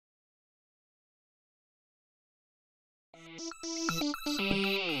Hello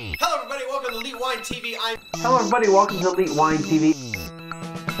everybody, welcome to Elite Wine TV. Hello everybody, welcome to Elite Wine TV.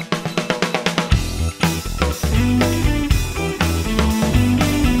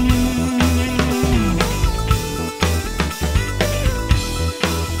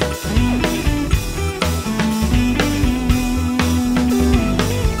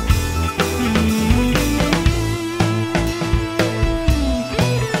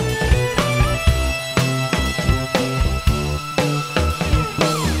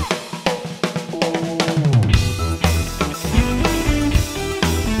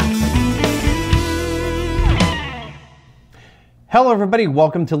 Hello everybody,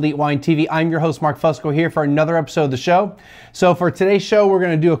 welcome to Elite Wine TV. I'm your host Mark Fusco here for another episode of the show. So for today's show, we're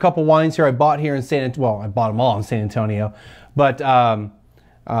going to do a couple wines here I bought here in San Antonio. Well, I bought them all in San Antonio, but kind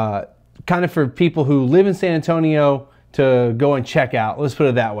of for people who live in San Antonio to go and check out. Let's put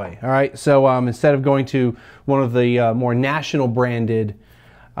it that way. All right. So instead of going to one of the more national branded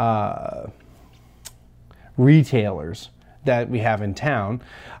retailers that we have in town,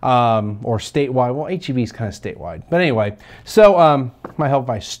 or statewide. Well, HEB is kind of statewide. But anyway, so might help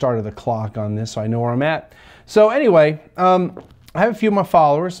if I started the clock on this so I know where I'm at. So anyway, I have a few of my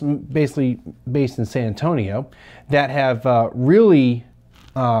followers, basically based in San Antonio, that have really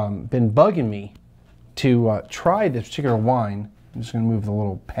been bugging me to try this particular wine. I'm just going to move the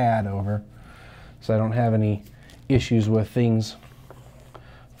little pad over so I don't have any issues with things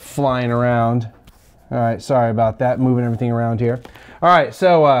flying around. All right, sorry about that, moving everything around here. All right,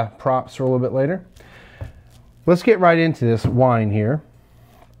 so props for a little bit later. Let's get right into this wine here.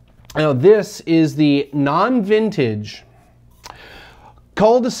 Now, this is the non-vintage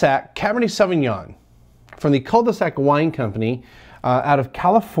Cul-De-Sac Cabernet Sauvignon from the Cul-De-Sac Wine Company out of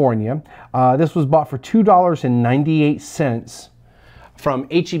California. This was bought for $2.98 from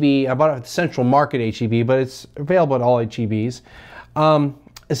HEB. I bought it at Central Market HEB, but it's available at all HEBs.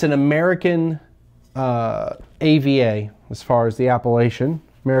 It's an American AVA as far as the appellation,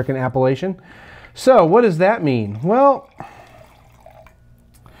 American appellation. So what does that mean? Well, I'm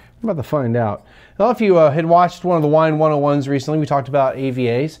about to find out. Now, if you had watched one of the Wine 101s recently, we talked about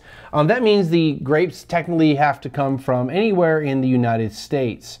AVAs. That means the grapes technically have to come from anywhere in the United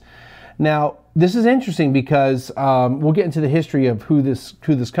States. Now, this is interesting because we'll get into the history of who this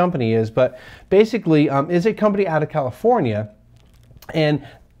company is, but basically it's a company out of California, and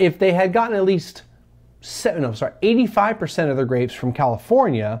if they had gotten at least 85% of their grapes from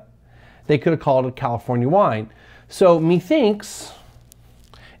California, they could have called it California wine. So methinks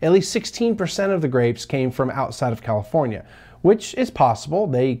at least 16% of the grapes came from outside of California, which is possible.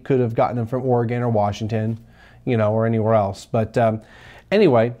 They could have gotten them from Oregon or Washington, you know, or anywhere else. But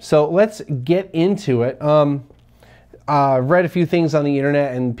anyway, so let's get into it. I've read a few things on the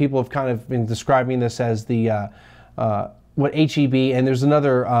internet, and people have kind of been describing this as the what HEB, and there's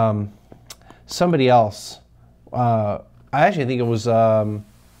another somebody else. I actually think it was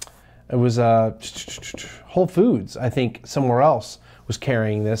Whole Foods. I think somewhere else was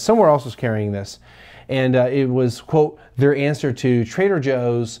carrying this. And it was, quote, their answer to Trader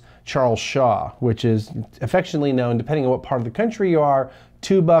Joe's Charles Shaw, which is affectionately known, depending on what part of the country you are,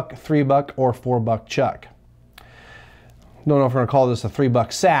 $2, $3, or $4 chuck. Don't know if we're gonna call this a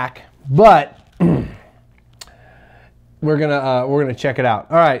 $3 sack, but we're gonna check it out.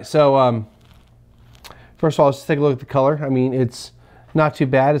 All right, so first of all, let's take a look at the color. I mean, it's not too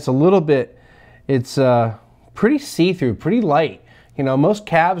bad. It's a little bit, it's pretty see-through, pretty light. You know, most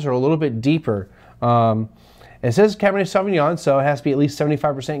cabs are a little bit deeper. It says Cabernet Sauvignon, so it has to be at least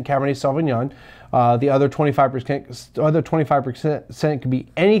 75% Cabernet Sauvignon. The other 25% could be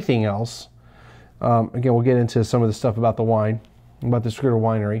anything else. Again, we'll get into some of the stuff about the wine, about this particular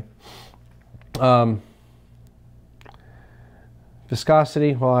winery.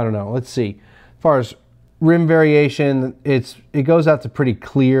 Viscosity, well, I don't know. Let's see. As far as rim variation, it goes out to pretty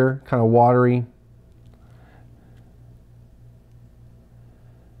clear, kind of watery.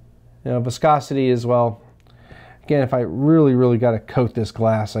 You know, viscosity as well. Again, if I really got to coat this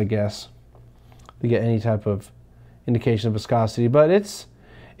glass, I guess, to get any type of indication of viscosity, but it's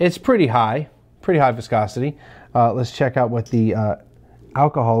pretty high viscosity. Let's check out what the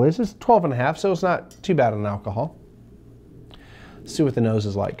alcohol is. It's 12.5, so it's not too bad on alcohol. Let's see what the nose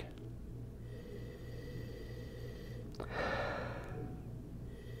is like.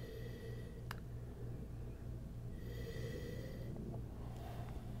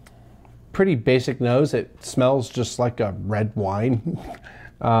 Pretty basic nose. It smells just like a red wine.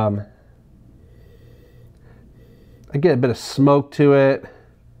 I get a bit of smoke to it.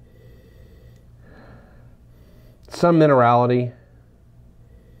 Some minerality.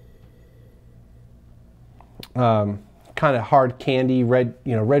 Kind kind of hard candy, red,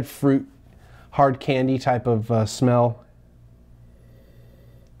 red fruit, hard candy type of smell.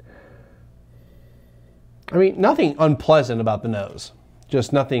 I mean, nothing unpleasant about the nose,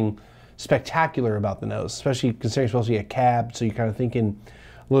 just nothing spectacular about the nose, especially considering it's supposed to be a cab, so you're kind of thinking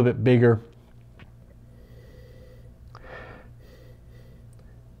a little bit bigger.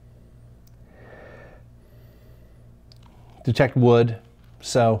 Detect wood,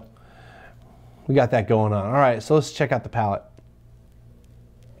 so we got that going on. All right, so let's check out the palate.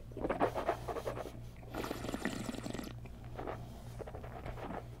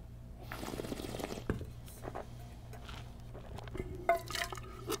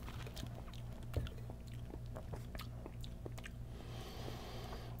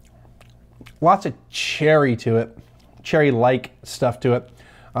 Lots of cherry to it, cherry-like stuff to it.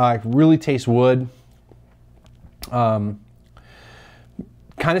 Really tastes wood.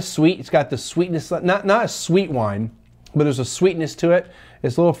 Kind of sweet. It's got the sweetness, not a sweet wine, but there's a sweetness to it.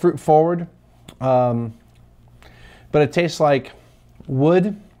 It's a little fruit forward, but it tastes like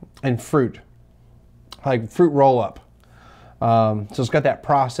wood and fruit, like fruit roll-up. So it's got that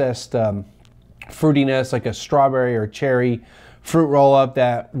processed fruitiness, like a strawberry or cherry fruit roll-up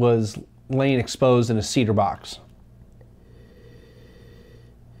that was laying exposed in a cedar box.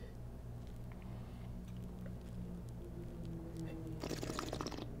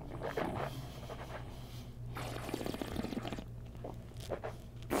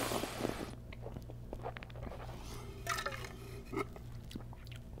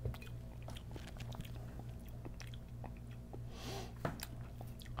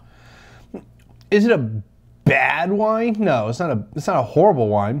 Is it a bad wine? No, it's not a horrible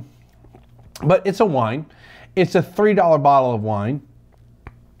wine, but it's a wine. It's a $3 bottle of wine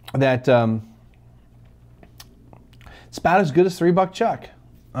that it's about as good as $3 Chuck.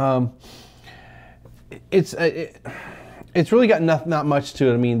 It's really got not much to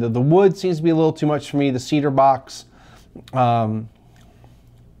it. I mean, the wood seems to be a little too much for me. The cedar box,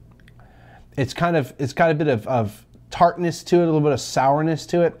 it's got a bit of tartness to it, a little bit of sourness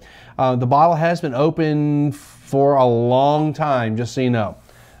to it. The bottle has been open for a long time, just so you know.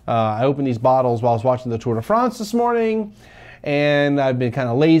 I opened these bottles while I was watching the Tour de France this morning, and I've been kind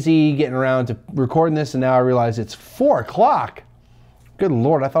of lazy getting around to recording this, and now I realize it's 4 o'clock. Good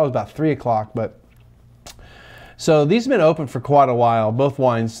Lord, I thought it was about 3 o'clock, but... So these have been open for quite a while, both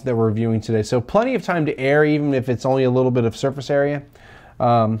wines that we're reviewing today. So plenty of time to air, even if it's only a little bit of surface area.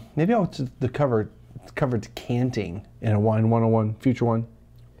 Maybe I'll cover decanting in a Wine 101 future one.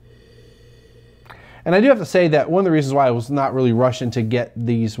 And I do have to say that one of the reasons why I was not really rushing to get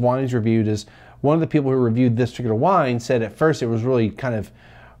these wines reviewed is one of the people who reviewed this particular wine said at first it was really kind of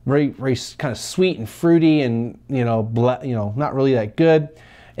very kind of sweet and fruity and not really that good.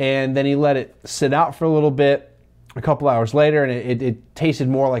 And then he let it sit out for a little bit, a couple hours later, and it tasted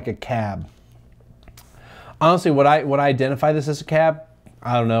more like a cab. Honestly, would I identify this as a cab?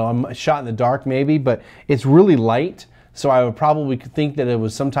 I don't know. I'm shot in the dark maybe, but it's really light. So I would probably think that it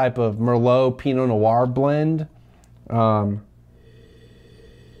was some type of Merlot Pinot Noir blend. I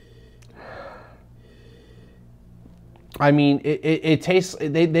mean, it tastes,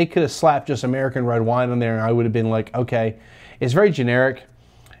 they could have slapped just American red wine on there and I would have been like, okay, it's very generic.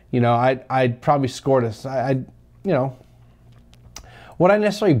 I'd probably scored would I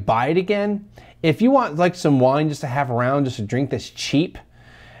necessarily buy it again? If you want like some wine just to have around, just a drink that's cheap,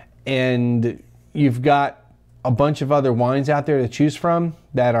 and you've got a bunch of other wines out there to choose from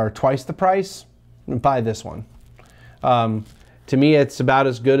that are twice the price, buy this one. To me, it's about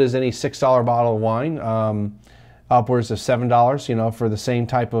as good as any $6 bottle of wine, upwards of $7, for the same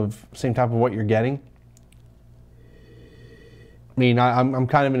type of what you're getting. I mean, I'm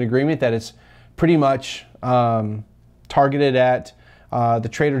kind of in agreement that it's pretty much targeted at the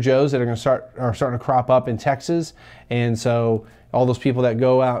Trader Joe's that are starting to crop up in Texas, and so all those people that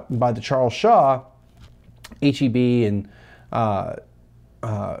go out and buy the Charles Shaw, HEB, and not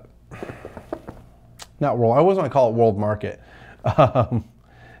World. I wasn't going to call it World Market.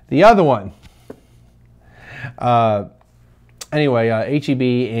 The other one. Anyway, HEB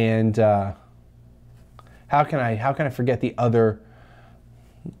and how can I forget the other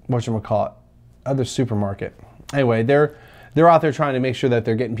other supermarket? Anyway, they're out there trying to make sure that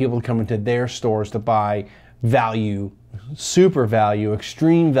they're getting people to come into their stores to buy value, super value,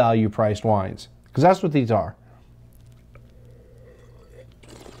 extreme value priced wines. Because that's what these are.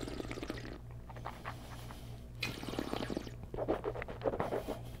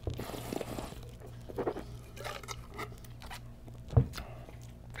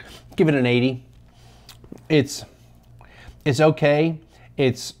 Give it an 80. It's okay.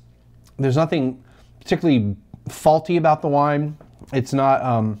 There's nothing particularly faulty about the wine. It's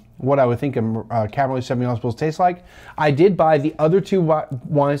not what I would think a Cabernet Sauvignon is supposed to taste like. I did buy the other two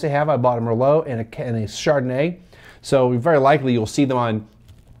wines they have. I bought a Merlot and a Chardonnay. So very likely you'll see them on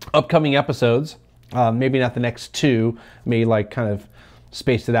upcoming episodes. Maybe not the next two. May like kind of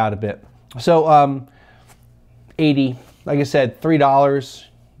space it out a bit. So 80, like I said, $3.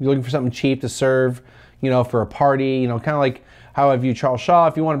 You're looking for something cheap to serve, you know, for a party. You know, kind of like how I view Charles Shaw.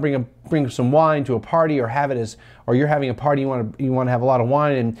 If you want to bring some wine to a party, or have it as, or you're having a party, you want to have a lot of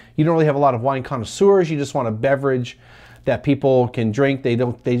wine, and you don't really have a lot of wine connoisseurs. You just want a beverage that people can drink. They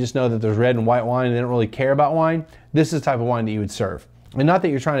just know that there's red and white wine, and they don't really care about wine. This is the type of wine that you would serve. And not that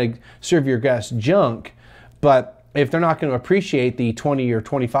you're trying to serve your guests junk, but if they're not going to appreciate the $20 or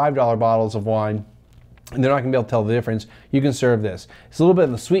 $25 bottles of wine, and they're not going to be able to tell the difference, you can serve this. It's a little bit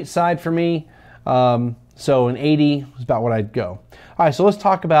on the sweet side for me. So an 80 is about what I'd go. All right, so let's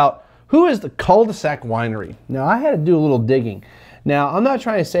talk about who is the Cul-De-Sac Winery. Now, I had to do a little digging. Now, I'm not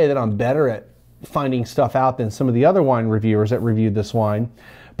trying to say that I'm better at finding stuff out than some of the other wine reviewers that reviewed this wine,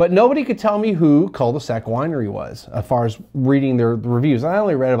 but nobody could tell me who Cul-De-Sac Winery was as far as reading their reviews. I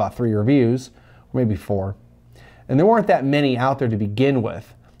only read about 3 reviews, or maybe 4, and there weren't that many out there to begin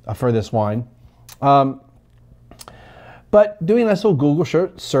with for this wine. But doing this little Google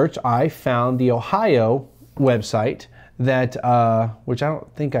search, I found the Ohio website that, which I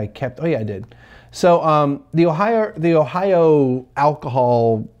don't think I kept. Oh yeah, I did. So the Ohio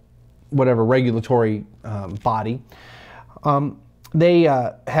alcohol, whatever regulatory body, they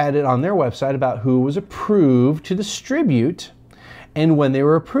had it on their website about who was approved to distribute and when they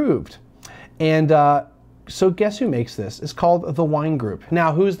were approved. And so guess who makes this? It's called the Wine Group.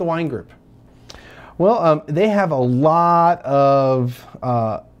 Now, who's the Wine Group? Well, they have a lot of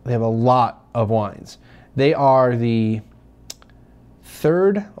wines. They are the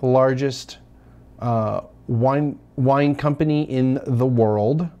 3rd largest wine company in the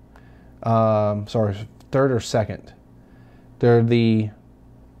world. Sorry, 3rd or 2nd. They're the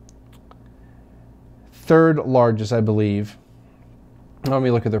 3rd largest, I believe. Let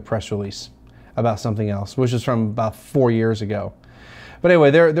me look at their press release about something else, which is from about 4 years ago. But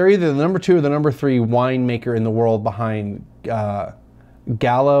anyway, they're either the number 2 or the number 3 winemaker in the world behind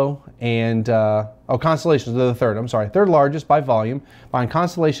Gallo and Constellation. They're the 3rd. I'm sorry, 3rd largest by volume, behind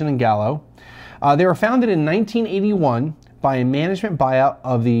Constellation and Gallo. They were founded in 1981 by a management buyout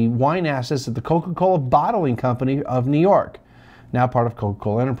of the wine assets of the Coca-Cola Bottling Company of New York, now part of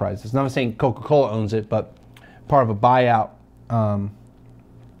Coca-Cola Enterprises. Now, I'm not saying Coca-Cola owns it, but part of a buyout.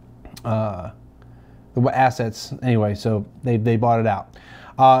 The assets anyway, so they bought it out.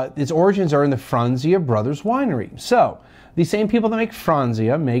 Its origins are in the Franzia Brothers Winery. So the same people that make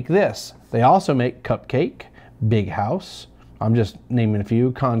Franzia make this. They also make Cupcake, Big House, I'm just naming a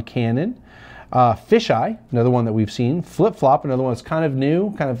few, Concannon, Fisheye, another one that we've seen, Flip Flop, another one that's kind of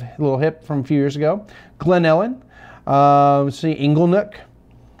new, kind of a little hip from a few years ago, Glen Ellen, let's see, Inglenook.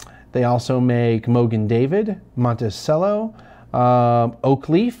 They also make Mogan David, Monticello, Oak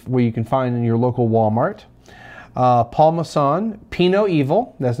Leaf, where you can find in your local Walmart. Paul Masson, Pinot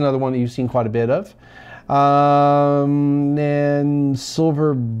Evil, that's another one that you've seen quite a bit of. And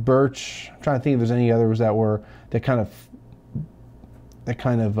Silver Birch, I'm trying to think if there's any others that kind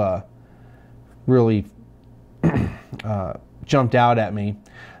of really jumped out at me.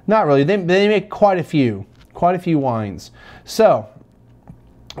 Not really. They make quite a few wines. So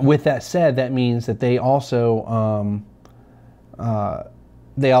with that said, that means that they also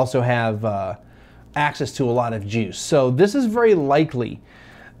have access to a lot of juice. So this is very likely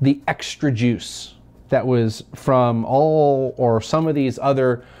the extra juice that was from all or some of these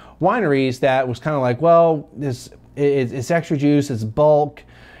other wineries that was kind of like, well, it's extra juice, it's bulk.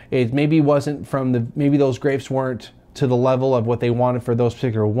 It maybe wasn't from maybe those grapes weren't to the level of what they wanted for those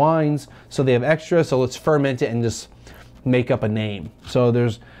particular wines. So they have extra, so let's ferment it and just make up a name. So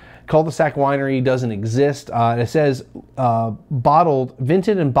there's Cul-De-Sac Winery doesn't exist. It says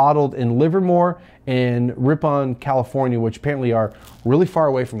vented and bottled in Livermore and Ripon, California, which apparently are really far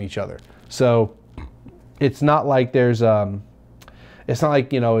away from each other. So it's not like there's, it's not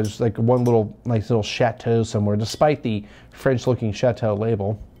like, it's like one little nice little chateau somewhere, despite the French-looking chateau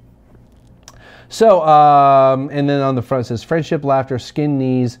label. So, and then on the front it says friendship, laughter, skin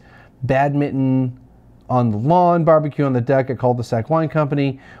knees, badminton on the lawn, barbecue on the deck at Cul-De-Sac Wine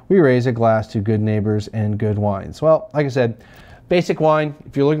Company. We raise a glass to good neighbors and good wines. Well, like I said, basic wine.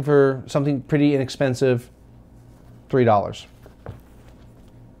 If you're looking for something pretty inexpensive, $3.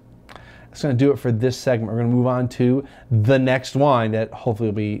 That's going to do it for this segment. We're going to move on to the next wine that hopefully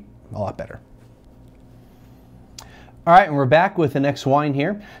will be a lot better. All right, and we're back with the next wine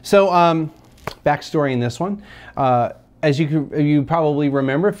here. So backstory in this one. As you probably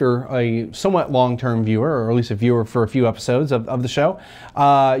remember, if you're a somewhat long-term viewer, or at least a viewer for a few episodes of the show,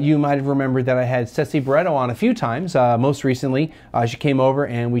 you might have remembered that I had Ceci Barreto on a few times. Most recently, she came over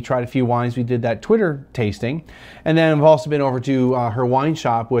and we tried a few wines. We did that Twitter tasting. And then I've also been over to her wine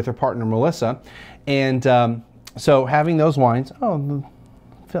shop with her partner, Melissa. And so having those wines,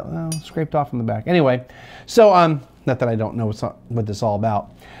 scraped off in the back. Anyway, so not that I don't know what this is all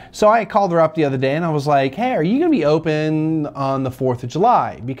about. So I called her up the other day and I was like, hey, are you going to be open on the 4th of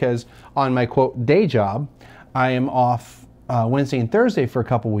July? Because on my, quote, day job, I am off Wednesday and Thursday for a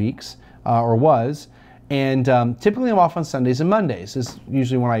couple weeks, or was. And typically I'm off on Sundays and Mondays. This is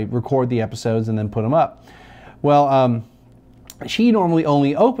usually when I record the episodes and then put them up. Well, she normally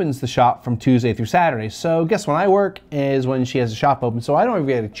only opens the shop from Tuesday through Saturday. So guess when I work is when she has the shop open. So I don't even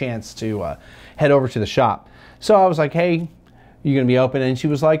get a chance to head over to the shop. So I was like, hey, you going to be open? And she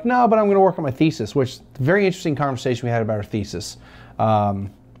was like, no, but I'm going to work on my thesis, which is a very interesting conversation we had about her thesis.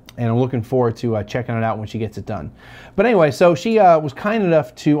 And I'm looking forward to checking it out when she gets it done. But anyway, so she was kind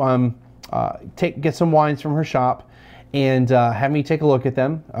enough to get some wines from her shop and have me take a look at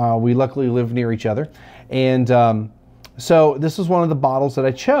them. We luckily live near each other. And so this was one of the bottles that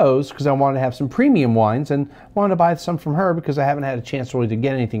I chose because I wanted to have some premium wines and wanted to buy some from her because I haven't had a chance really to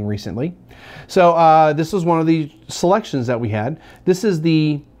get anything recently. So this was one of the selections that we had. This is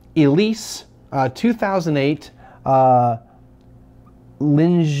the Elyse 2008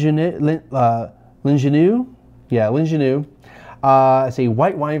 L'ingenue. Yeah, L'ingenue. It's a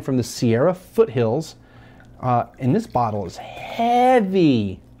white wine from the Sierra foothills. And this bottle is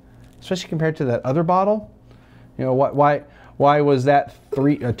heavy, especially compared to that other bottle. You know, why was that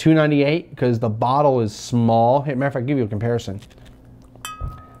 $2.98? Because the bottle is small. Hey, matter of fact, I'll give you a comparison.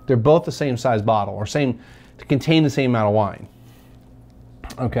 They're both the same size bottle, or to contain the same amount of wine.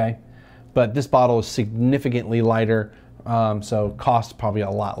 Okay, but this bottle is significantly lighter, so costs probably a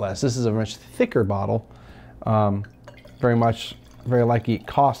lot less. This is a much thicker bottle. Very likely it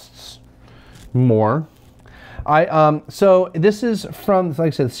costs more. So this is from, like I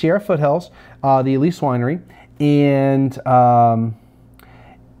said, the Sierra foothills, the Elyse Winery. And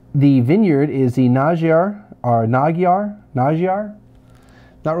the vineyard is the Naggiar.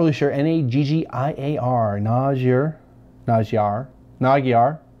 Not really sure. Naggiar.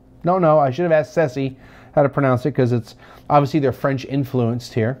 Naggiar. No, I should have asked Ceci how to pronounce it because it's obviously they're French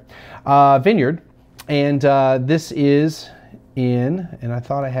influenced here. Vineyard, and this is in. And I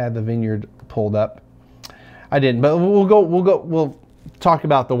thought I had the vineyard pulled up. I didn't, but we'll talk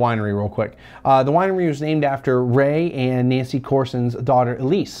about the winery real quick. The winery was named after Ray and Nancy Corson's daughter,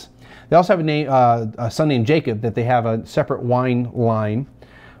 Elyse. They also have a son named Jacob that they have a separate wine line,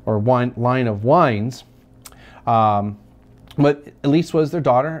 or line of wines. But Elyse was their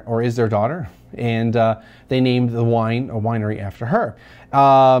daughter, or is their daughter, and they named the winery after her.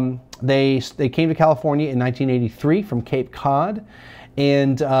 They came to California in 1983 from Cape Cod,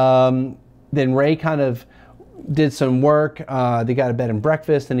 and then Ray kind of did some work. They got a bed and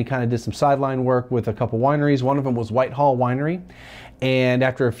breakfast, and he kind of did some sideline work with a couple wineries. One of them was Whitehall Winery, and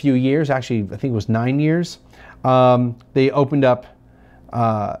after a few years, actually I think it was 9 years, they opened up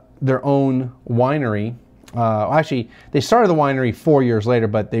their own winery. Actually, they started the winery 4 years later,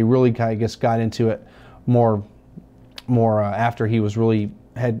 but they really, I guess, got into it more after he was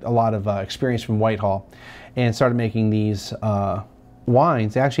had a lot of experience from Whitehall, and started making these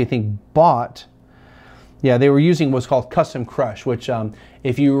wines. They actually, I think, they were using what's called custom crush, which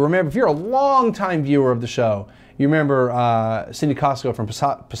if you remember, if you're a long-time viewer of the show, you remember Cindy Costco from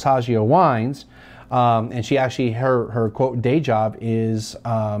Passaggio Wines, and she actually, her quote day job is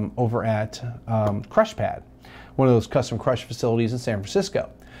over at Crush Pad, one of those custom crush facilities in San Francisco.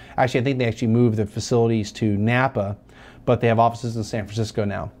 Actually, I think they actually moved the facilities to Napa, but they have offices in San Francisco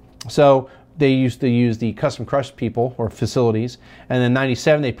now. So they used to use the custom crush people or facilities, and in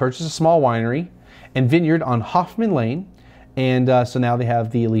 '97 they purchased a small winery and vineyard on Hoffman Lane, and so now they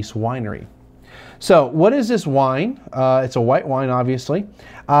have the Elyse Winery. So what is this wine? It's a white wine, obviously.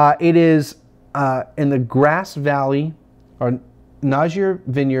 It is in the Grass Valley, or Naggiar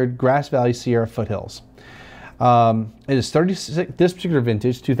Vineyard, Grass Valley, Sierra foothills. It is 36, this particular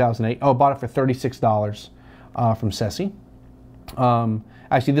vintage, 2008. Oh, bought it for $36 from Ceci.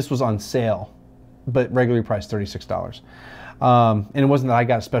 Actually, this was on sale, but regularly priced $36. And it wasn't that I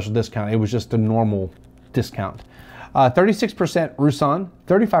got a special discount, it was just a normal discount. 36% Roussanne,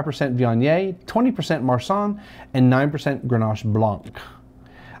 35% Viognier, 20% Marsanne, and 9% Grenache Blanc.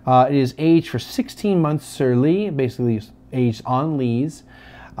 It is aged for 16 months sur lie, basically aged on lees,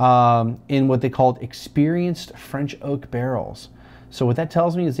 in what they called experienced French oak barrels. So what that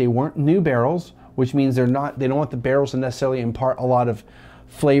tells me is they weren't new barrels, which means they don't want the barrels to necessarily impart a lot of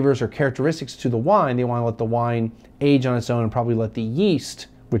flavors or characteristics to the wine. They want to let the wine age on its own and probably let the yeast,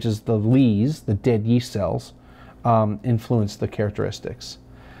 which is the lees, the dead yeast cells, influence the characteristics.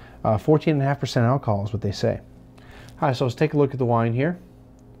 14.5% alcohol is what they say. All right, so let's take a look at the wine here.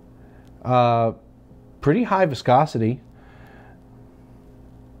 Pretty high viscosity.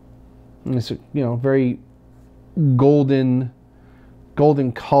 And it's, very golden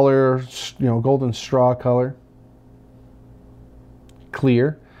color, golden straw color.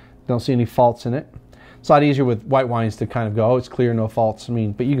 Clear. Don't see any faults in it. It's a lot easier with white wines to kind of go, oh, it's clear, no faults. I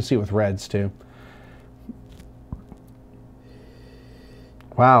mean, but you can see it with reds too.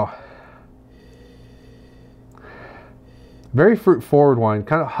 Wow. Very fruit-forward wine,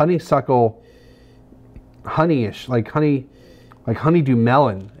 kind of honeysuckle, honeyish, like honeydew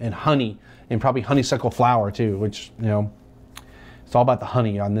melon and honey, and probably honeysuckle flower too, which, it's all about the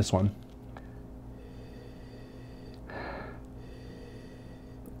honey on this one.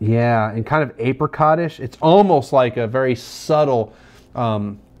 Yeah, and kind of apricotish. It's almost like a very subtle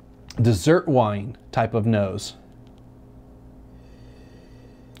dessert wine type of nose.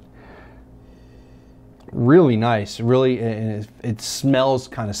 Really nice, really, and it smells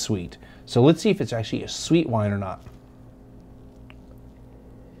kind of sweet. So let's see if it's actually a sweet wine or not.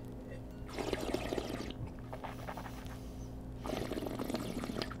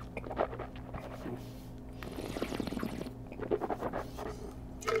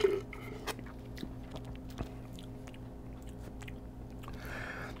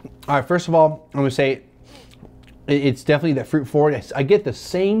 All right, first of all, I'm gonna say it's definitely that fruit forward. I get the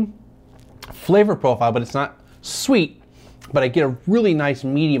same flavor profile, but it's not sweet, but I get a really nice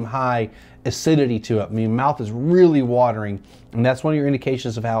medium high acidity to it. I mean, mouth is really watering, and that's one of your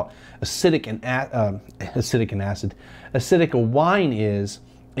indications of how acidic a wine is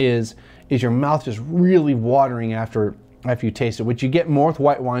your mouth just really watering after you taste it, which you get more with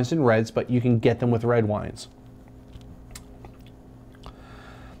white wines than reds, but you can get them with red wines.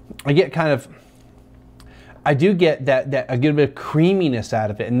 I do get that a good bit of creaminess out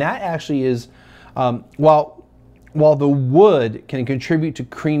of it, and that actually is, while the wood can contribute to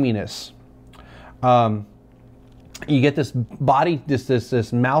creaminess, you get this body,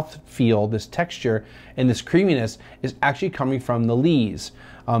 this mouth feel, this texture, and this creaminess is actually coming from the lees.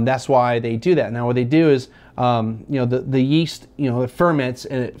 That's why they do that. Now, what they do is, the yeast, it ferments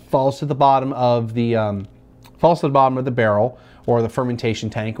and it falls to the bottom of the barrel, or the fermentation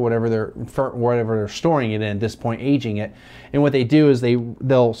tank, or whatever they're storing it in at this point, aging it. And what they do is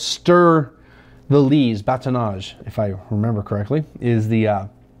they'll stir the lees, bâtonnage, if I remember correctly, is the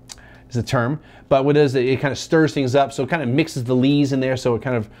term. But what it is, it kind of stirs things up, so it kind of mixes the lees in there, so it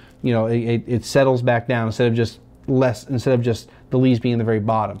kind of, it settles back down instead of just the lees being in the very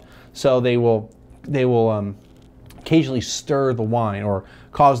bottom. So they will occasionally stir the wine or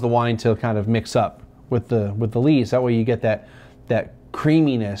cause the wine to kind of mix up with the lees. That way you get that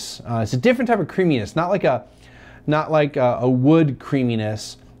creaminess. It's a different type of creaminess, not like a wood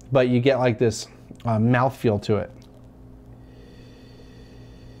creaminess, but you get like this mouthfeel to it.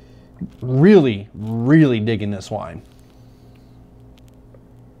 Really, really digging this wine.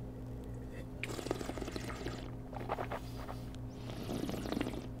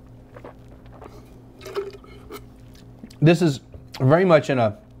 This is very much in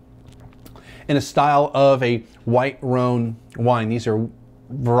a style of a white Rhone wine. These are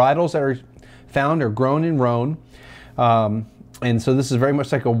varietals that are found or grown in Rhone. And so this is very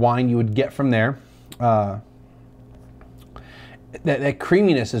much like a wine you would get from there. That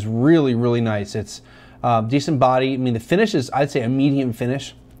creaminess is really, really nice. It's decent body. I mean, the finish is, I'd say, a medium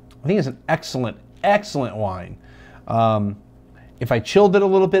finish. I think it's an excellent, excellent wine. If I chilled it a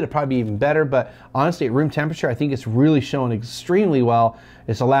little bit, it'd probably be even better. But honestly, at room temperature, I think it's really showing extremely well.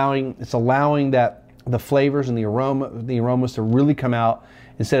 It's allowing that the flavors and the aromas to really come out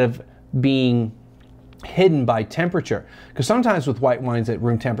instead of being hidden by temperature. Because sometimes with white wines at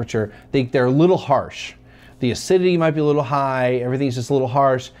room temperature, they're a little harsh. The acidity might be a little high, everything's just a little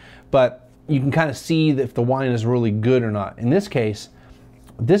harsh, but you can kind of see if the wine is really good or not. In this case,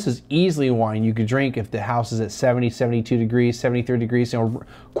 this is easily a wine you could drink if the house is at 70, 72 degrees, 73 degrees,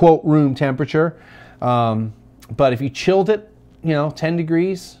 quote, room temperature. But if you chilled it, 10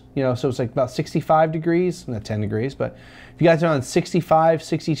 degrees, so it's like about 65 degrees, not 10 degrees, but if you got it on 65,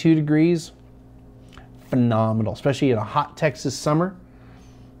 62 degrees, phenomenal, especially in a hot Texas summer.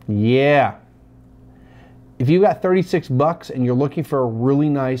 Yeah. If you've got 36 bucks and you're looking for a really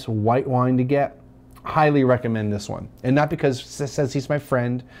nice white wine to get, highly recommend this one. And not because it says he's my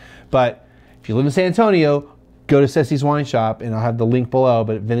friend, but if you live in San Antonio, go to Ceci's Wine Shop, and I'll have the link below,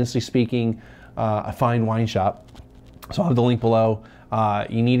 but Vinishly Speaking, a fine wine shop. So I'll have the link below.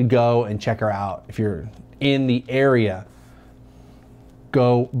 You need to go and check her out. If you're in the area,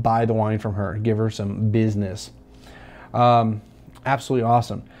 go buy the wine from her. Give her some business. Absolutely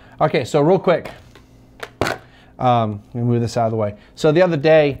awesome. Okay, so real quick, let me move this out of the way. So the other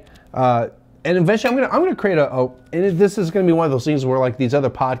day, and eventually I'm gonna create and this is gonna be one of those things where like these other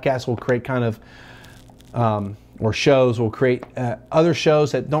podcasts will create kind of, or shows will create other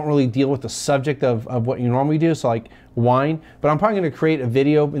shows that don't really deal with the subject of what you normally do, so like wine. But I'm probably gonna create a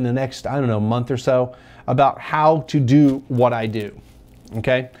video in the next, I don't know, month or so about how to do what I do,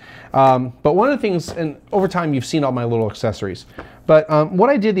 okay? But one of the things, and over time you've seen all my little accessories, but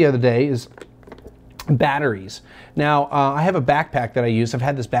what I did the other day is batteries. Now, I have a backpack that I use. I've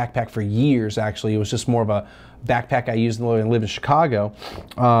had this backpack for years, actually. It was just more of a backpack I used when I lived in Chicago.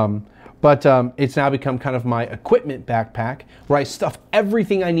 But it's now become kind of my equipment backpack, where I stuff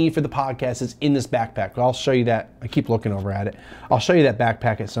everything I need for the podcast is in this backpack. I'll show you that. I keep looking over at it. I'll show you that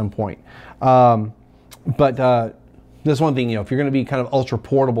backpack at some point. There's one thing, if you're going to be kind of ultra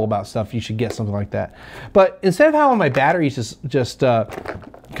portable about stuff, you should get something like that. But instead of having my batteries just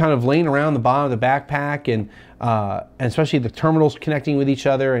kind of laying around the bottom of the backpack, and especially the terminals connecting with each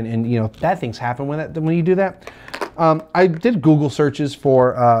other, and bad things happen when you do that. I did Google searches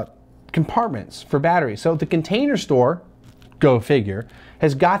for compartments for batteries. So the Container Store, go figure,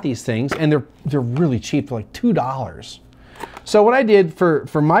 has got these things, and they're really cheap. They're like $2. So what I did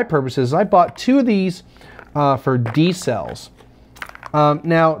for my purposes, I bought 2 of these for D cells.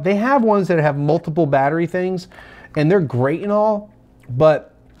 Now they have ones that have multiple battery things, and they're great and all,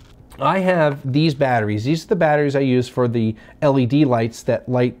 but I have these batteries. These are the batteries I use for the LED lights that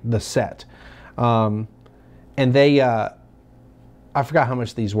light the set. And they, I forgot how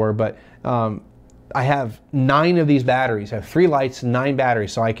much these were, but I have 9 of these batteries. I have 3 lights and 9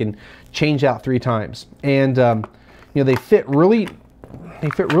 batteries, so I can change out 3 times. And they fit really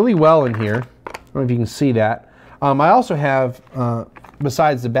well in here. I don't know if you can see that. I also have,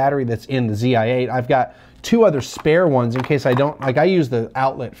 besides the battery that's in the ZI-8, I've got 2 other spare ones in case I don't, like I use the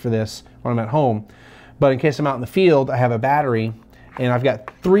outlet for this when I'm at home, but in case I'm out in the field, I have a battery, and I've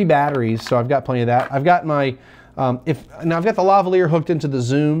got 3 batteries, so I've got plenty of that. I've got my, now I've got the lavalier hooked into the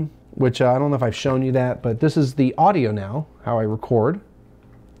Zoom, which I don't know if I've shown you that, but this is the audio now, how I record.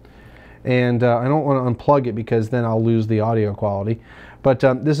 And I don't want to unplug it because then I'll lose the audio quality. But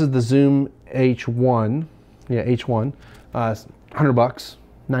this is the Zoom H1, yeah, H1, $100,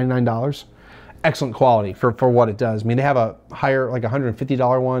 $99. Excellent quality for what it does. I mean, they have a higher, like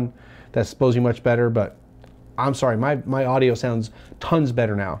 $150 one that's supposedly much better, but I'm sorry, my audio sounds tons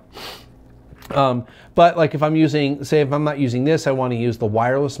better now. But like if I'm using, say if I'm not using this, I want to use the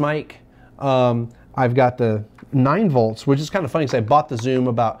wireless mic. I've got the 9 volts, which is kind of funny because I bought the Zoom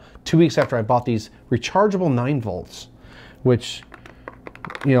about 2 weeks after I bought these rechargeable 9 volts, which,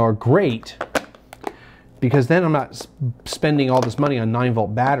 are great because then I'm not spending all this money on 9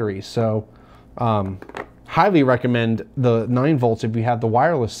 volt batteries. So highly recommend the 9 volts if you have the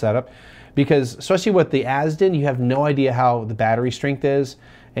wireless setup, because especially with the Asden, you have no idea how the battery strength is.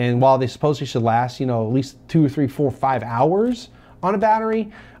 And while they supposedly should last, at least 2 or 3, 4, 5 hours on a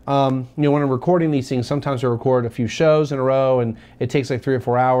battery, when I'm recording these things, sometimes I record a few shows in a row and it takes like 3 or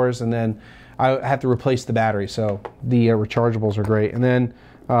 4 hours, and then I have to replace the battery. So the rechargeables are great. And then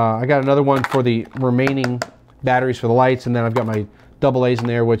I got another one for the remaining batteries for the lights, and then I've got my AA's in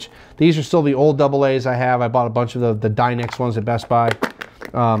there, which these are still the old AA's I have. I bought a bunch of the Dynex ones at Best Buy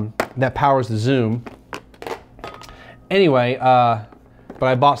that powers the Zoom. Anyway, but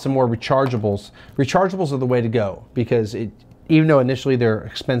I bought some more rechargeables. Rechargeables are the way to go because even though initially they're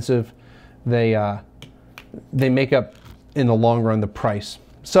expensive, they make up in the long run the price.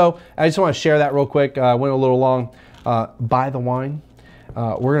 So I just want to share that real quick. Went a little long. Buy the wine.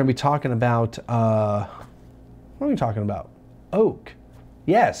 We're going to be talking about, what are we talking about? Oak.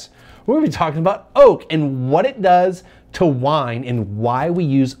 Yes, we're going to be talking about oak and what it does to wine and why we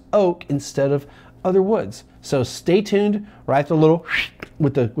use oak instead of other woods. So stay tuned right after a little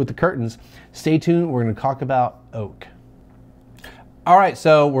with the curtains. Stay tuned. We're going to talk about oak. All right,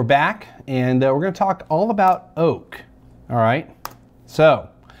 so we're back, and we're going to talk all about oak. All right, so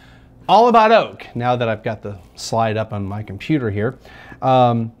all about oak. Now that I've got the slide up on my computer here.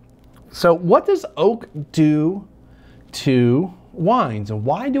 So what does oak do to wines, and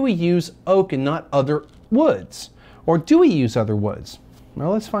why do we use oak and not other woods? Or do we use other woods?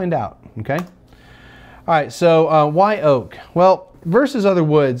 Well, let's find out, okay? All right, so why oak? Well, versus other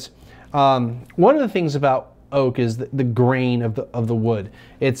woods, one of the things about oak is the grain of the wood.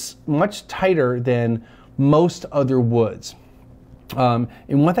 It's much tighter than most other woods. And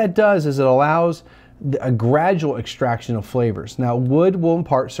what that does is it allows a gradual extraction of flavors. Now, wood will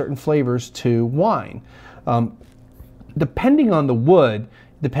impart certain flavors to wine. Depending on the wood,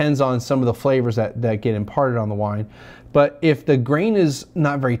 depends on some of the flavors that get imparted on the wine. But if the grain is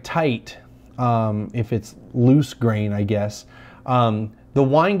not very tight, if it's loose grain, I guess, the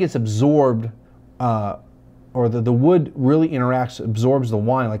wine gets absorbed, or the wood really absorbs the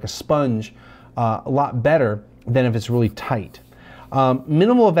wine like a sponge a lot better than if it's really tight.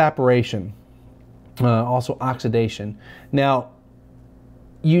 Minimal evaporation, also oxidation. Now,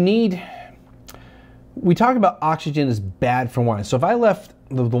 we talk about oxygen is bad for wine. So if I left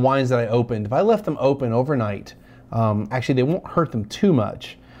the wines that I opened, if I left them open overnight, actually they won't hurt them too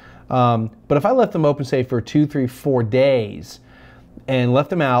much. But if I left them open, say for 2, 3, 4 days and left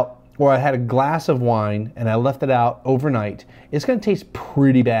them out, or I had a glass of wine and I left it out overnight, it's going to taste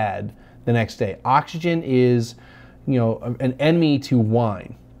pretty bad the next day. Oxygen is, an enemy to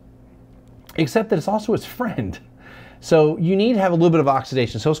wine, except that it's also its friend. So you need to have a little bit of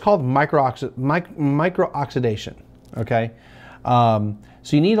oxidation. So it's called micro-oxidation, okay?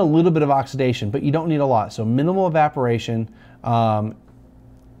 So you need a little bit of oxidation, but you don't need a lot. So minimal evaporation. So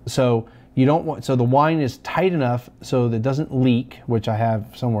the wine is tight enough so that it doesn't leak, which I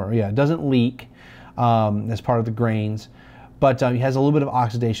have somewhere. Yeah, it doesn't leak as part of the grains, but it has a little bit of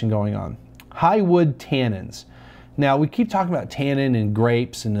oxidation going on. High wood tannins. Now, we keep talking about tannin in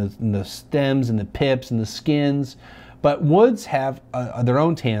grapes and the stems and the pips and the skins, but woods have their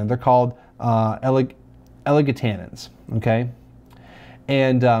own tannin. They're called elegotannins, okay?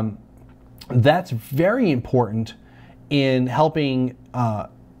 And that's very important in helping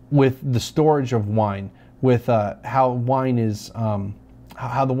with the storage of wine, with how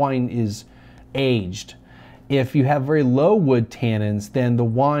the wine is aged. If you have very low wood tannins, then the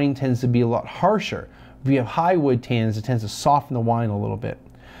wine tends to be a lot harsher. If you have high wood tannins, it tends to soften the wine a little bit.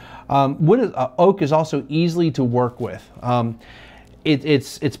 Oak is also easily to work with.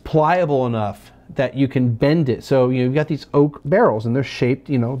 It's pliable enough that you can bend it. So you've got these oak barrels, and they're shaped.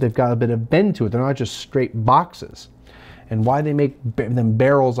 They've got a bit of bend to it. They're not just straight boxes. And why they make them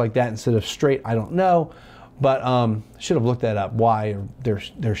barrels like that instead of straight, I don't know. But should have looked that up. Why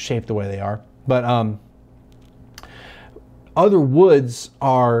they're shaped the way they are. But other woods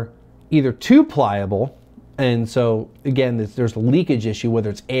are either too pliable, and so again there's a leakage issue, whether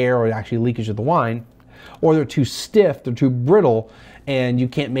it's air or actually leakage of the wine, or they're too stiff, they're too brittle, and you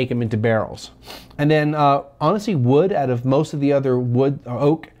can't make them into barrels. And then honestly, oak out of most of the other woods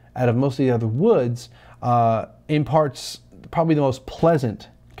imparts probably the most pleasant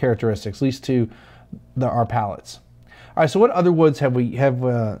characteristics, at least to our palates. All right, so what other woods have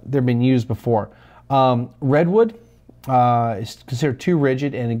there been used before? Redwood is considered too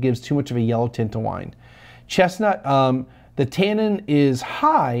rigid, and it gives too much of a yellow tint to wine. Chestnut, the tannin is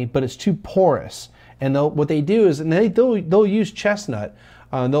high, but it's too porous. And what they do is, and they'll use chestnut.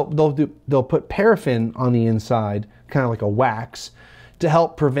 They'll put paraffin on the inside, kind of like a wax, to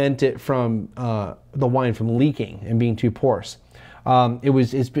help prevent it from the wine from leaking and being too porous.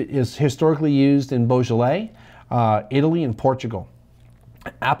 It's historically used in Beaujolais, Italy, and Portugal.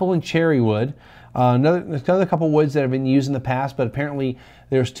 Apple and cherry wood. There's another couple woods that have been used in the past, but apparently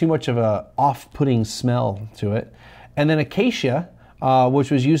there's too much of a off-putting smell to it. And then acacia,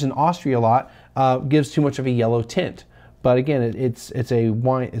 which was used in Austria a lot, gives too much of a yellow tint. But again, it's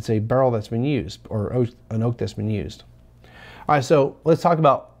a barrel that's been used, or an oak that's been used. All right, so let's talk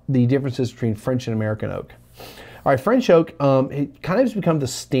about the differences between French and American oak. All right, French oak, it kind of has become the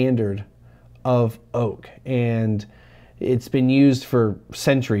standard of oak, and it's been used for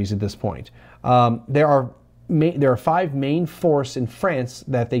centuries at this point. There are 5 main forests in France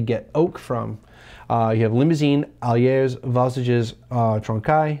that they get oak from. You have Limousin, Alliers, Vosges,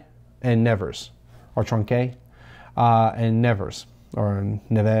 Tronçais, and Nevers, or Tronçais, and Nevers, or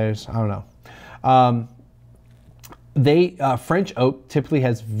Nevers, I don't know. French oak typically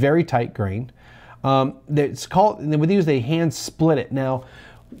has very tight grain. With these they hand split it. Now,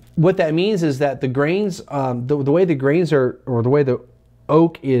 what that means is that the grains, the way the grains are, or the way the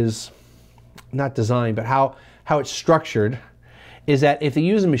oak is not designed, but how it's structured, is that if they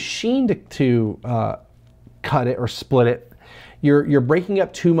use a machine to cut it or split it, you're breaking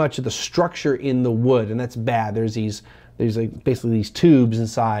up too much of the structure in the wood, and that's bad. There's basically these tubes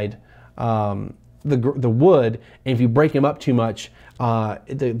inside the wood, and if you break them up too much,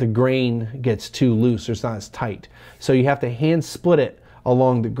 the grain gets too loose, or it's not as tight. So you have to hand split it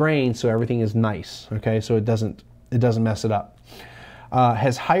along the grain so everything is nice. Okay, so it doesn't mess it up.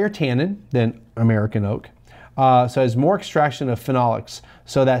 Has higher tannin than American oak, so it has more extraction of phenolics.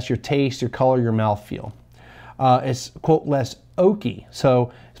 So that's your taste, your color, your mouthfeel. It's, quote, less oaky.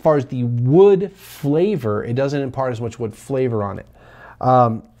 So as far as the wood flavor, it doesn't impart as much wood flavor on it.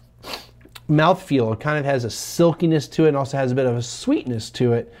 Mouthfeel, it kind of has a silkiness to it and also has a bit of a sweetness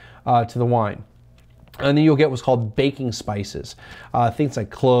to it, to the wine. And then you'll get what's called baking spices, things like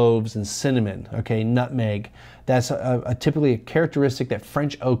cloves and cinnamon, okay, nutmeg. That's typically a characteristic that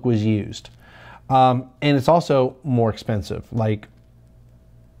French oak was used. And it's also more expensive, like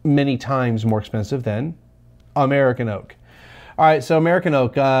many times more expensive than American oak. All right, so American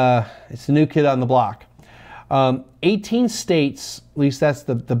oak, it's the new kid on the block. 18 states, at least that's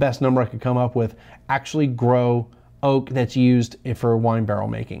the best number I could come up with, actually grow oak that's used for wine barrel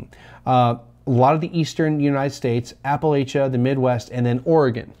making. A lot of the eastern United States, Appalachia, the Midwest, and then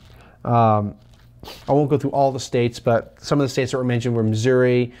Oregon. I won't go through all the states, but some of the states that were mentioned were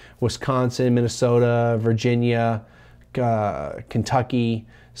Missouri, Wisconsin, Minnesota, Virginia, Kentucky.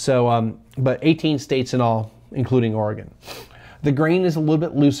 So, but 18 states in all, including Oregon. The grain is a little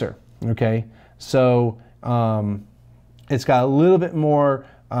bit looser, okay? So it's got a little bit more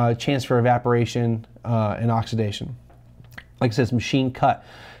chance for evaporation and oxidation. Like I said, it's machine cut.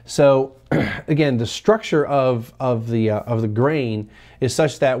 So again, the structure of the grain is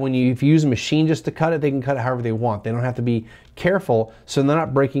such that if you use a machine just to cut it, they can cut it however they want. They don't have to be careful, so they're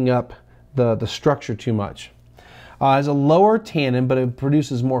not breaking up the structure too much. It has a lower tannin, but it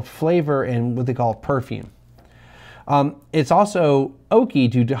produces more flavor and what they call perfume. It's also oaky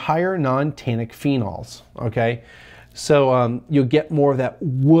due to higher non-tannic phenols, okay? So you'll get more of that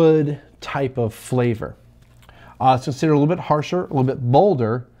wood type of flavor. It's considered a little bit harsher, a little bit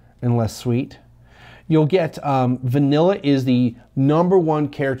bolder, and less sweet. You'll get vanilla is the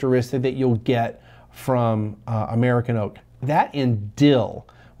 #1 characteristic that you'll get from American oak. That and dill,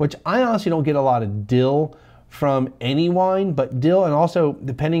 which I honestly don't get a lot of dill from any wine, but dill, and also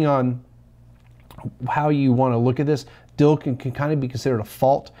depending on how you want to look at this, dill can kind of be considered a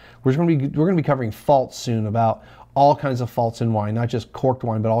fault. We're going to be covering faults soon, about all kinds of faults in wine, not just corked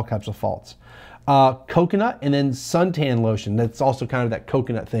wine, but all types of faults. Coconut, and then suntan lotion. That's also kind of that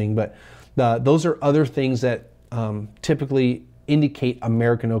coconut thing, but those are other things that typically indicate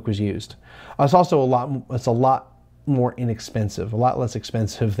American oak was used. It's also a lot more inexpensive, a lot less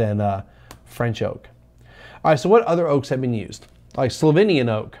expensive than French oak. All right, so what other oaks have been used? Like Slovenian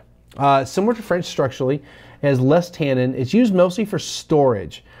oak, similar to French structurally, it has less tannin. It's used mostly for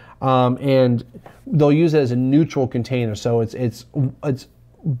storage, and they'll use it as a neutral container. So it's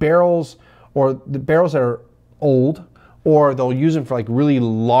barrels, or the barrels that are old, or they'll use them for like really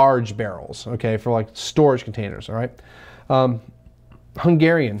large barrels, okay, for like storage containers, all right?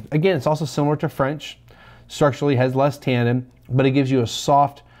 Hungarian, again, it's also similar to French. Structurally has less tannin, but it gives you a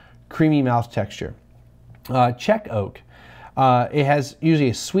soft, creamy mouth texture. Czech oak, it has usually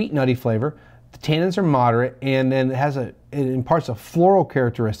a sweet, nutty flavor. The tannins are moderate, and then it imparts a floral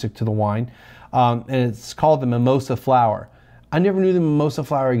characteristic to the wine, and it's called the mimosa flower. I never knew the mimosa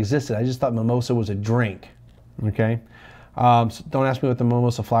flower existed. I just thought mimosa was a drink, okay? So don't ask me what the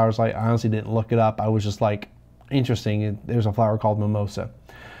mimosa flower is like. I honestly didn't look it up. I was just like, interesting, there's a flower called mimosa.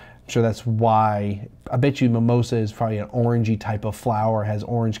 I'm sure that's why. I bet you mimosa is probably an orangey type of flower, has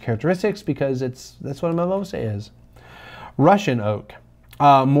orange characteristics, because that's what a mimosa is. Russian oak,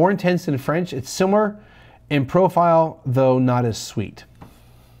 more intense than French. It's similar in profile, though not as sweet.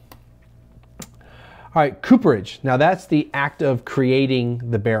 All right, cooperage. Now that's the act of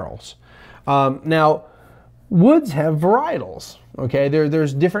creating the barrels. Now, woods have varietals, okay?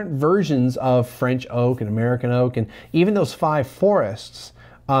 There's different versions of French oak and American oak, and even those 5 forests,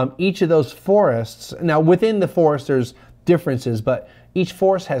 each of those forests, now within the forest there's differences, but each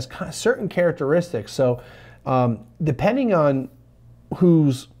forest has certain characteristics. So depending on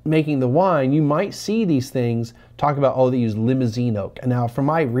who's making the wine, you might see these things talk about, oh, they use Limousin oak. And now from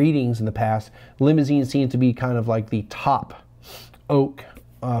my readings in the past, Limousin seems to be kind of like the top oak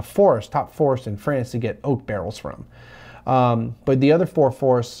top forest in France to get oak barrels from. But the other 4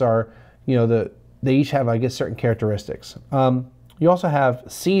 forests are, they each have, I guess, certain characteristics. You also have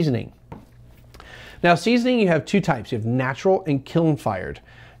seasoning. Now seasoning, you have 2 types. You have natural and kiln fired.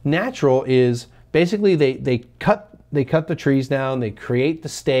 Natural is basically they cut the trees down, they create the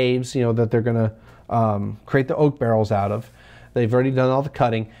staves, that they're gonna create the oak barrels out of. They've already done all the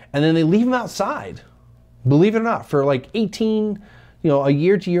cutting, and then they leave them outside. Believe it or not, for like 18, a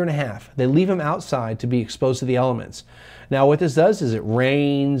year to year and a half, they leave them outside to be exposed to the elements. Now what this does is it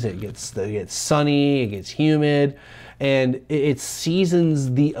rains, it gets sunny, it gets humid, and it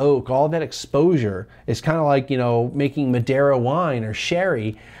seasons the oak. All that exposure is kind of like, making Madeira wine or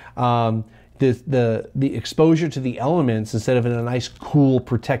sherry. The exposure to the elements, instead of in a nice, cool,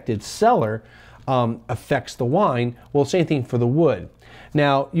 protected cellar, affects the wine. Well, same thing for the wood.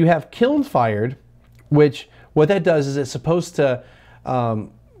 Now, you have kiln fired, which what that does is it's supposed to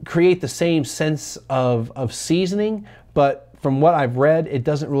create the same sense of seasoning, but from what I've read, it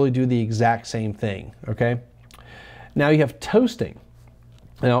doesn't really do the exact same thing, okay? Now you have toasting.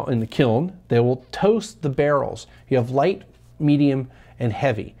 Now in the kiln, they will toast the barrels. You have light, medium, and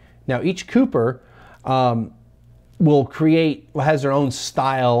heavy. Now each cooper has their own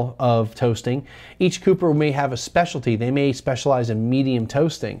style of toasting. Each cooper may have a specialty. They may specialize in medium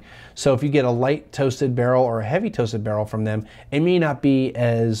toasting. So if you get a light toasted barrel or a heavy toasted barrel from them, it may not be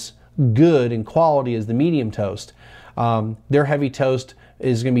as good in quality as the medium toast. Their heavy toast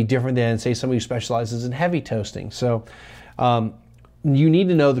is going to be different than, say, somebody who specializes in heavy toasting. So you need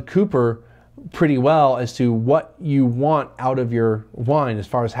to know the cooper pretty well as to what you want out of your wine as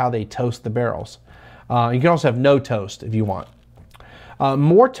far as how they toast the barrels. You can also have no toast if you want.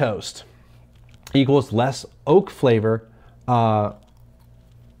 More toast equals less oak flavor and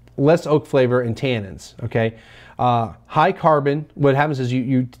tannins. Okay, high carbon. What happens is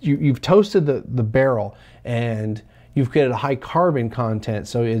you've toasted the barrel and you've created a high carbon content.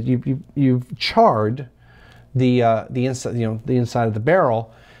 So you've charred the inside, the inside of the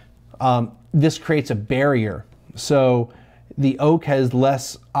barrel. This creates a barrier, so the oak has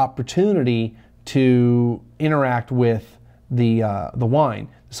less opportunity to interact with the wine.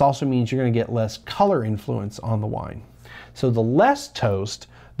 This also means you're going to get less color influence on the wine. So the less toast,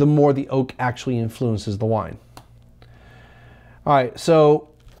 the more the oak actually influences the wine. All right, so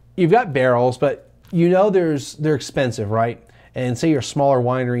you've got barrels, but they're expensive, right? And say you're a smaller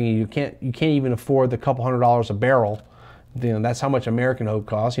winery, you can't even afford the couple $100 a barrel. That's how much American oak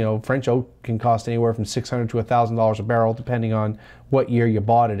costs. French oak can cost anywhere from $600 to $1,000 a barrel, depending on what year you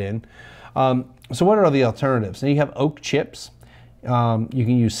bought it in. So what are the alternatives? Now you have oak chips. You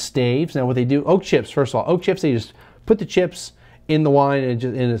can use staves. Now what they do, oak chips. First of all, oak chips, they just put the chips in the wine,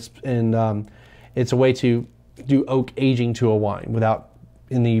 and it's a way to do oak aging to a wine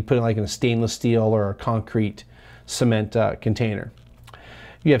you put it like in a stainless steel or a concrete cement container.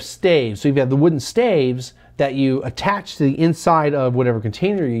 You have staves. So you have the wooden staves that you attach to the inside of whatever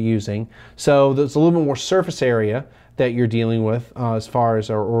container you're using. So there's a little bit more surface area that you're dealing with as far as,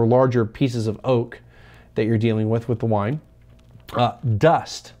 or larger pieces of oak that you're dealing with the wine.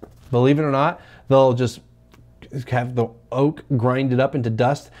 Dust. Believe it or not, they'll just have the oak grinded up into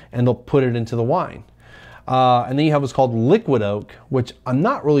dust and they'll put it into the wine. And then you have what's called liquid oak, which I'm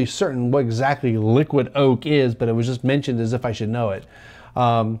not really certain what exactly liquid oak is, but it was just mentioned as if I should know it. But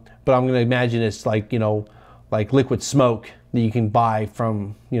I'm going to imagine it's like, like liquid smoke that you can buy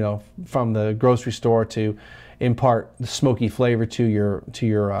from the grocery store to impart the smoky flavor to your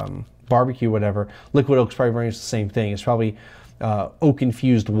barbecue, whatever. Liquid oak's probably very much the same thing. It's probably oak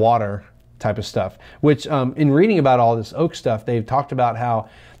infused water type of stuff, which in reading about all this oak stuff, they've talked about how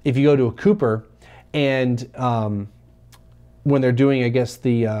if you go to a cooper and when they're doing, I guess,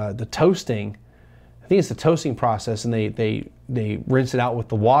 the toasting, I think it's the toasting process, and they rinse it out with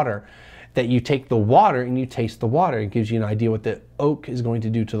the water, that you take the water and you taste the water. It gives you an idea what the oak is going to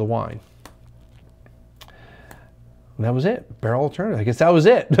do to the wine. And that was it. Barrel alternative. I guess that was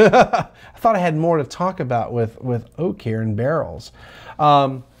it. I thought I had more to talk about with oak here and barrels.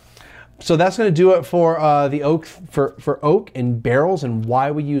 So that's going to do it for the oak, for oak and barrels, and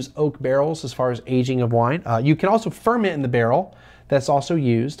why we use oak barrels as far as aging of wine. You can also ferment in the barrel. That's also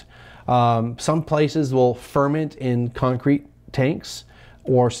used. Some places will ferment in concrete tanks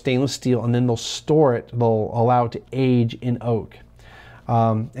or stainless steel, and then they'll store it. They'll allow it to age in oak.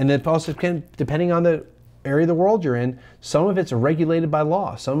 And then also, depending on the area of the world you're in, some of it's regulated by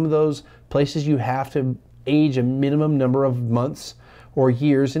law. Some of those places you have to age a minimum number of months or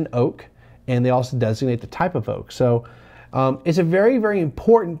years in oak, and they also designate the type of oak. So it's a very, very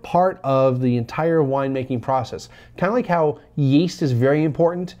important part of the entire winemaking process. Kind of like how yeast is very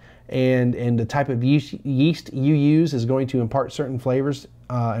important, and the type of yeast you use is going to impart certain flavors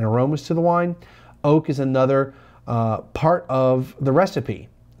and aromas to the wine. Oak is another part of the recipe.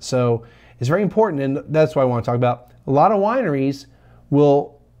 So it's very important, and that's what I want to talk about. A lot of wineries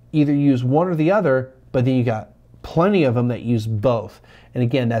will either use one or the other, but then you got plenty of them that use both. And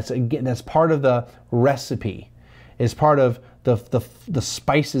again, that's part of the recipe. It's part of the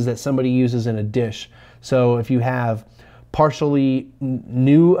spices that somebody uses in a dish. So if you have partially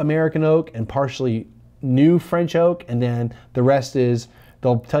new American oak and partially new French oak, and then the rest is,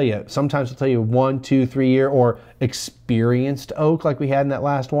 sometimes they'll tell you 1, 2, 3 year or experienced oak like we had in that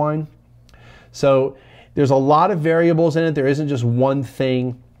last wine. So there's a lot of variables in it. There isn't just one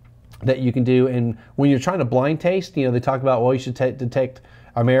thing that you can do. And when you're trying to blind taste, they talk about, well, you should detect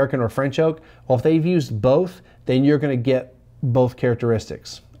American or French oak. Well, if they've used both, then you're going to get both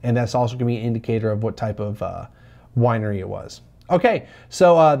characteristics. And that's also going to be an indicator of what type of winery it was. Okay,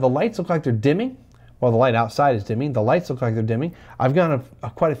 so the lights look like they're dimming. Well, the light outside is dimming. The lights look like they're dimming. I've gone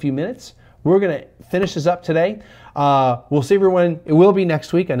quite a few minutes. We're going to finish this up today. We'll see everyone. It will be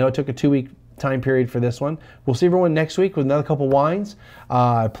next week. I know it took a 2-week time period for this one. We'll see everyone next week with another couple wines.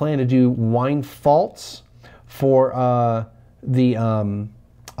 I plan to do wine faults for the Wine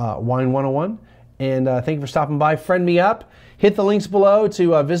 101. And thank you for stopping by. Friend me up. Hit the links below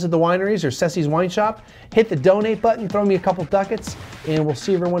to visit the wineries or Ceci's Wine Shop. Hit the donate button. Throw me a couple ducats. And we'll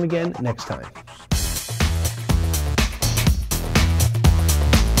see everyone again next time.